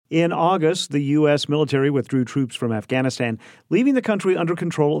In August, the U.S. military withdrew troops from Afghanistan, leaving the country under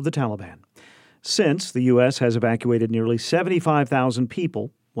control of the Taliban. Since, the U.S. has evacuated nearly 75,000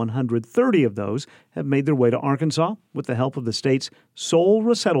 people. 130 of those have made their way to Arkansas with the help of the state's sole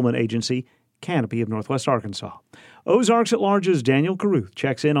resettlement agency, Canopy of Northwest Arkansas. Ozarks at Large's Daniel Carruth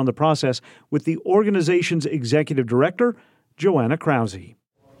checks in on the process with the organization's executive director, Joanna Krause.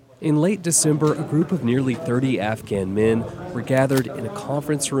 In late December, a group of nearly 30 Afghan men were gathered in a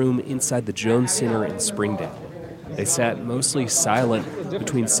conference room inside the Jones Center in Springdale. They sat mostly silent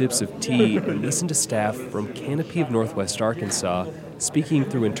between sips of tea and listened to staff from Canopy of Northwest Arkansas, speaking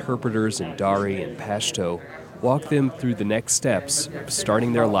through interpreters in Dari and Pashto, walk them through the next steps of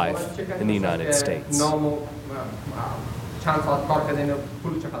starting their life in the United States.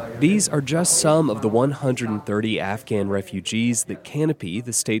 These are just some of the 130 Afghan refugees that Canopy,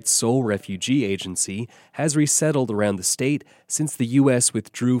 the state's sole refugee agency, has resettled around the state since the U.S.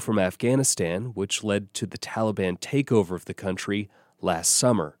 withdrew from Afghanistan, which led to the Taliban takeover of the country last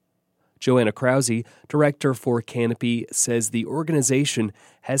summer. Joanna Krause, director for Canopy, says the organization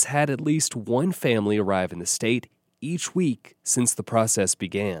has had at least one family arrive in the state each week since the process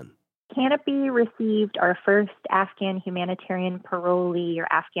began. Canopy received our first Afghan humanitarian parolee or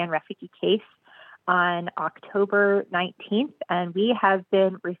Afghan refugee case on October 19th, and we have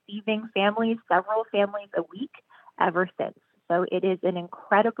been receiving several families a week ever since. So it is an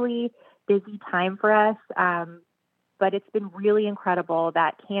incredibly busy time for us, but it's been really incredible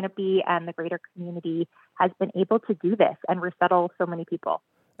that Canopy and the greater community has been able to do this and resettle so many people.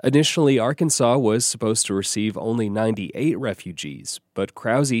 Initially, Arkansas was supposed to receive only 98 refugees, but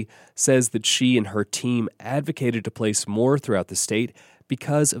Krause says that she and her team advocated to place more throughout the state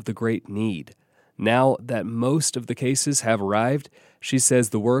because of the great need. Now that most of the cases have arrived, she says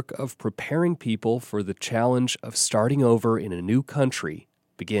the work of preparing people for the challenge of starting over in a new country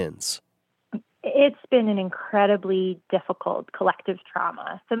begins. It's been an incredibly difficult collective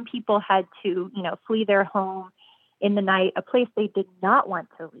trauma. Some people had to, flee their home in the night, a place they did not want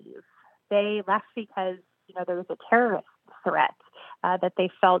to leave. They left because, there was a terrorist threat that they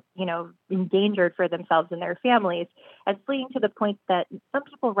felt, endangered for themselves and their families, and fleeing to the point that some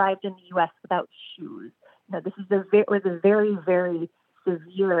people arrived in the U.S. without shoes. This was a very, very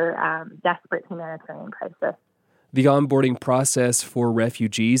severe, desperate humanitarian crisis. The onboarding process for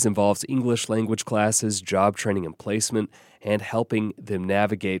refugees involves English language classes, job training and placement, and helping them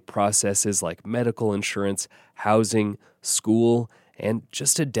navigate processes like medical insurance, housing, school, and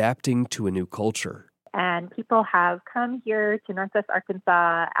just adapting to a new culture. And people have come here to Northwest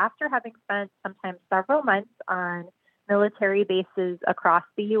Arkansas after having spent sometimes several months on military bases across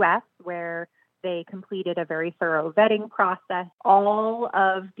the U.S. where they completed a very thorough vetting process. All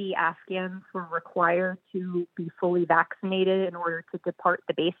of the Afghans were required to be fully vaccinated in order to depart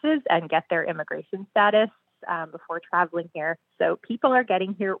the bases and get their immigration status before traveling here. So people are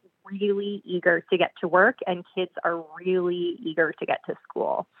getting here really eager to get to work, and kids are really eager to get to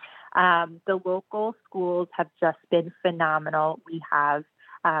school. The local schools have just been phenomenal. We have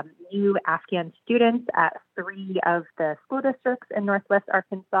new Afghan students at 3 of the school districts in Northwest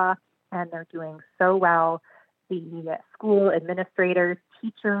Arkansas, and they're doing so well. The school administrators,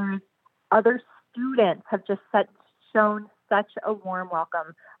 teachers, other students have just shown such a warm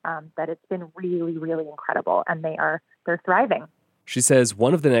welcome that it's been really, really incredible, and they're thriving. She says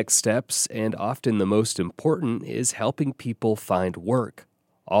one of the next steps, and often the most important, is helping people find work.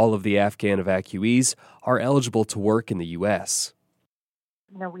 All of the Afghan evacuees are eligible to work in the U.S.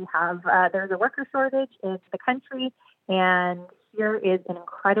 We have there's a worker shortage in the country, and here is an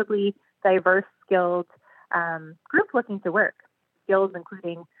incredibly diverse, skilled group looking to work. Skills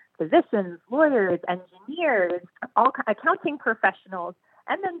including physicians, lawyers, engineers, accounting professionals,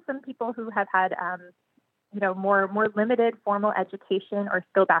 and then some people who have had, more limited formal education or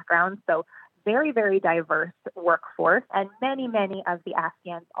skill backgrounds. So very, very diverse workforce. And many, many of the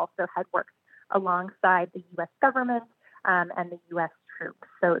Afghans also had worked alongside the U.S. government and the U.S. troops.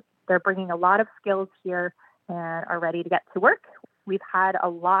 So they're bringing a lot of skills here and are ready to get to work. We've had a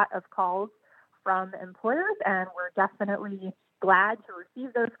lot of calls from employers, and we're definitely glad to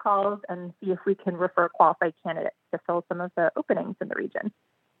receive those calls and see if we can refer qualified candidates to fill some of the openings in the region.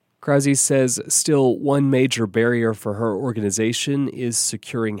 Krause says still one major barrier for her organization is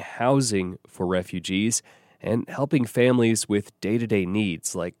securing housing for refugees and helping families with day-to-day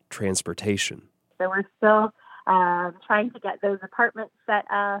needs like transportation. So we're still trying to get those apartments set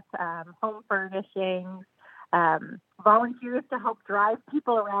up, home furnishings, volunteers to help drive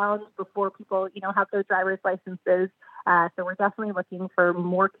people around before people, have their driver's licenses. So we're definitely looking for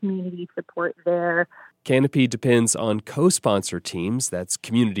more community support there. Canopy depends on co-sponsor teams, that's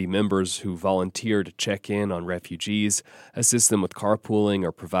community members who volunteer to check in on refugees, assist them with carpooling,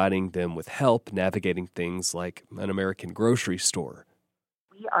 or providing them with help navigating things like an American grocery store.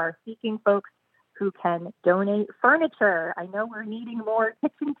 We are seeking folks who can donate furniture. I know we're needing more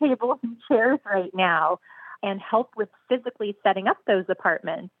kitchen tables and chairs right now, and help with physically setting up those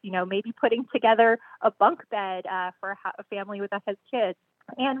apartments, maybe putting together a bunk bed for a family with us kids,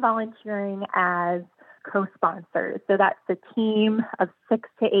 and volunteering as co-sponsors. So that's a team of 6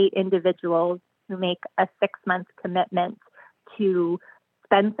 to 8 individuals who make a 6-month commitment to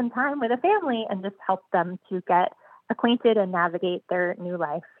spend some time with a family and just help them to get acquainted and navigate their new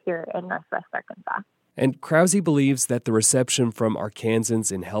life here in Northwest Arkansas. And Krause believes that the reception from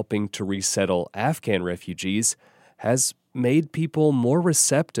Arkansans in helping to resettle Afghan refugees has made people more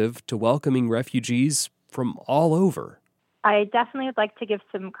receptive to welcoming refugees from all over. I definitely would like to give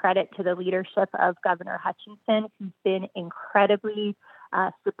some credit to the leadership of Governor Hutchinson, who's been incredibly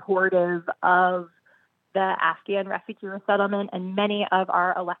supportive of the Afghan refugee resettlement and many of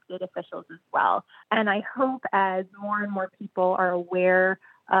our elected officials as well. And I hope as more and more people are aware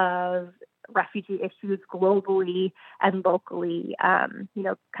of refugee issues globally and locally,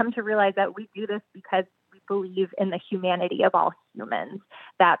 come to realize that we do this because we believe in the humanity of all humans,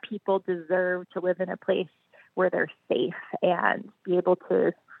 that people deserve to live in a place where they're safe and be able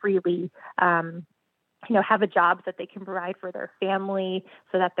to freely, have a job that they can provide for their family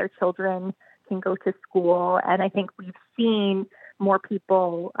so that their children can go to school. And I think we've seen more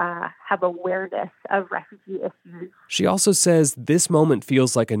people have awareness of refugee issues. She also says this moment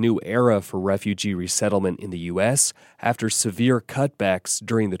feels like a new era for refugee resettlement in the U.S. after severe cutbacks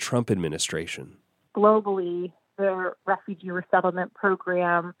during the Trump administration. Globally, the refugee resettlement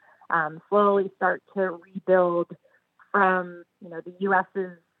program slowly start to rebuild from, the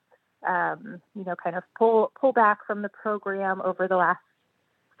U.S.'s, kind of pull back from the program over the last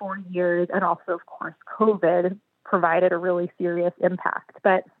 4 years. And also, of course, COVID provided a really serious impact.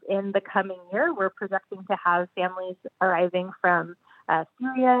 But in the coming year, we're projecting to have families arriving from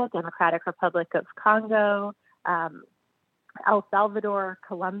Syria, Democratic Republic of Congo, El Salvador,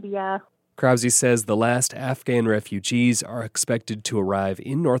 Colombia. Krause says the last Afghan refugees are expected to arrive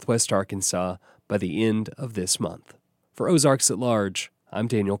in Northwest Arkansas by the end of this month. For Ozarks at Large, I'm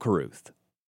Daniel Caruth.